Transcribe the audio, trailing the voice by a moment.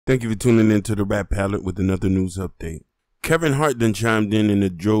Thank you for tuning in to the Rap Palette with another news update. Kevin Hart then chimed in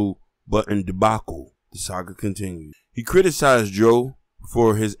the Joe Budden debacle. The saga continues. He criticized Joe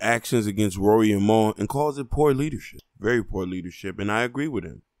for his actions against Rory and Mal and calls it poor leadership. Very poor leadership, and I agree with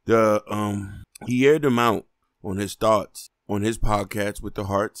him. He aired them out on his thoughts on his podcast with the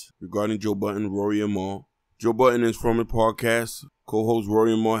Harts regarding Joe Budden, Rory and Mal. Joe Budden and his former podcast co-host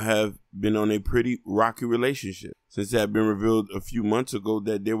Rory and Mal have been on a pretty rocky relationship since it had been revealed a few months ago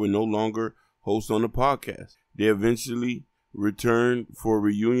that they were no longer hosts on the podcast. They eventually returned for a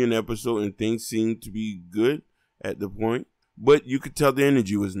reunion episode and things seemed to be good at the point, but you could tell the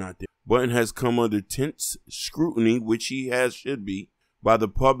energy was not there. Budden has come under tense scrutiny, which he should be, by the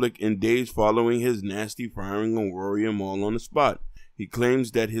public in days following his nasty firing on Rory and Mal on the spot. He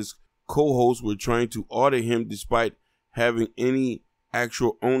claims that his co-hosts were trying to audit him despite having any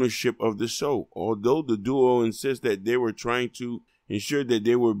actual ownership of the show, although the duo insists that they were trying to ensure that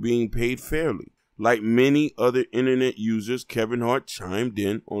they were being paid fairly. Like many other internet users, Kevin Hart chimed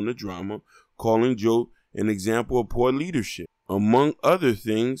in on the drama, calling Joe an example of poor leadership, among other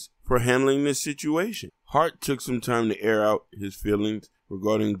things, for handling this situation. Hart took some time to air out his feelings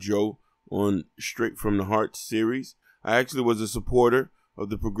regarding Joe on Straight from the Heart series. I actually was a supporter of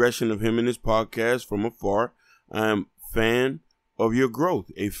the progression of him and his podcast from afar. I am a fan of your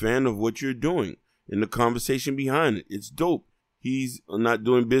growth, a fan of what you're doing and the conversation behind it. It's dope. He's not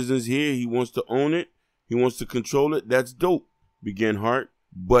doing business here. He wants to own it. He wants to control it. That's dope, began Hart.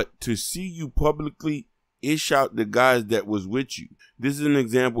 But to see you publicly ish out the guys that was with you, this is an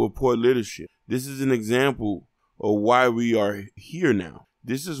example of poor leadership. This is an example of why we are here now.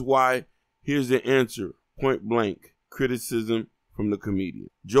 This is why, here's the answer, point blank, criticism from the comedian.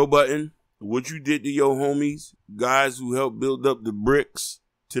 Joe Budden, what you did to your homies, guys who helped build up the bricks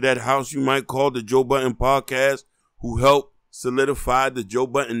to that house you might call the Joe Budden Podcast, who helped solidify the Joe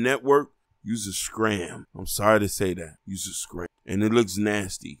Budden Network, use a scram. I'm sorry to say that. Use a scram. And it looks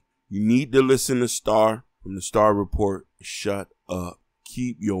nasty. You need to listen to Star from the Star Report. Shut up.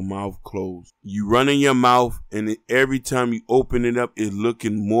 Keep your mouth closed. You running your mouth, and every time you open it up, it's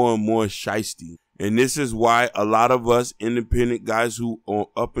looking more and more shiesty. And this is why a lot of us independent guys who are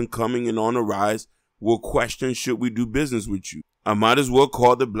up and coming and on the rise will question, should we do business with you? I might as well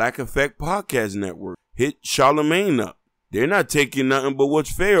call the Black Effect Podcast Network. Hit Charlemagne up. They're not taking nothing but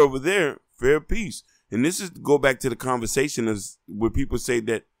what's fair over there. Fair peace. And this is to go back to the conversation where people say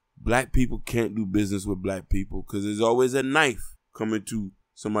that black people can't do business with black people because there's always a knife coming to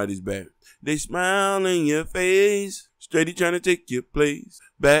somebody's back. They smile in your face, steady trying to take your place.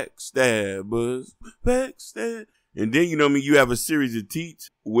 Backstabbers, backstab. And then, you have a series of tweets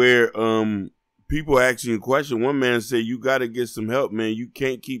where people asking a question. One man said, you got to get some help, man. You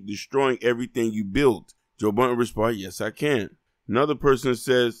can't keep destroying everything you built. Joe Budden responds, yes, I can. Another person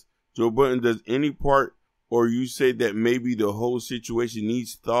says, Joe Budden, does any part or you say that maybe the whole situation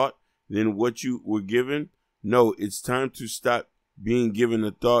needs thought than what you were given? No, it's time to stop being given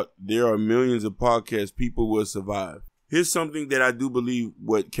a thought. There are millions of podcasts. People will survive. Here's something that I do believe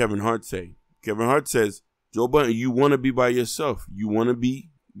what Kevin Hart say. Kevin Hart says, Joe Budden, you want to be by yourself. You want to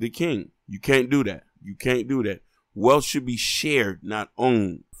be the king. You can't do that. You can't do that. Wealth should be shared, not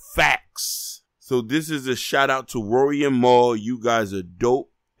owned. Facts. So this is a shout out to Rory and Mal. You guys are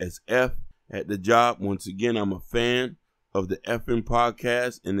dope as F at the job. Once again, I'm a fan of the effing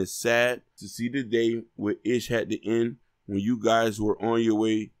podcast, and it's sad to see the day where Ish had to end when you guys were on your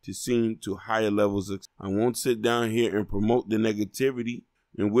way to seem to higher levels of. I won't sit down here and promote the negativity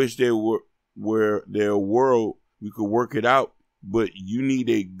and wish there were their world we could work it out, but you need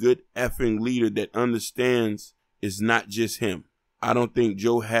a good effing leader that understands it's not just him. I don't think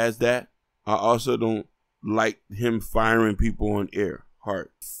Joe has that. I also don't like him firing people on air.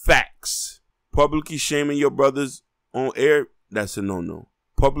 Hard facts. Publicly shaming your brothers on air, that's a no-no.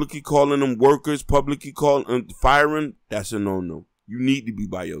 Publicly calling them workers, publicly firing, that's a no-no. You need to be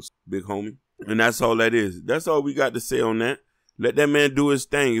by yourself, big homie. And that's all that is. That's all we got to say on that. Let that man do his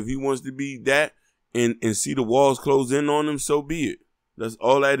thing. If he wants to be that and see the walls close in on him, so be it. That's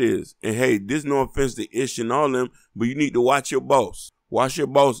all that is. And hey, there's no offense to Ish and all them, but you need to watch your boss. Watch your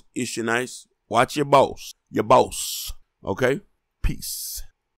boss, Ish and Ice. Watch your boss. Your boss. Okay? Peace.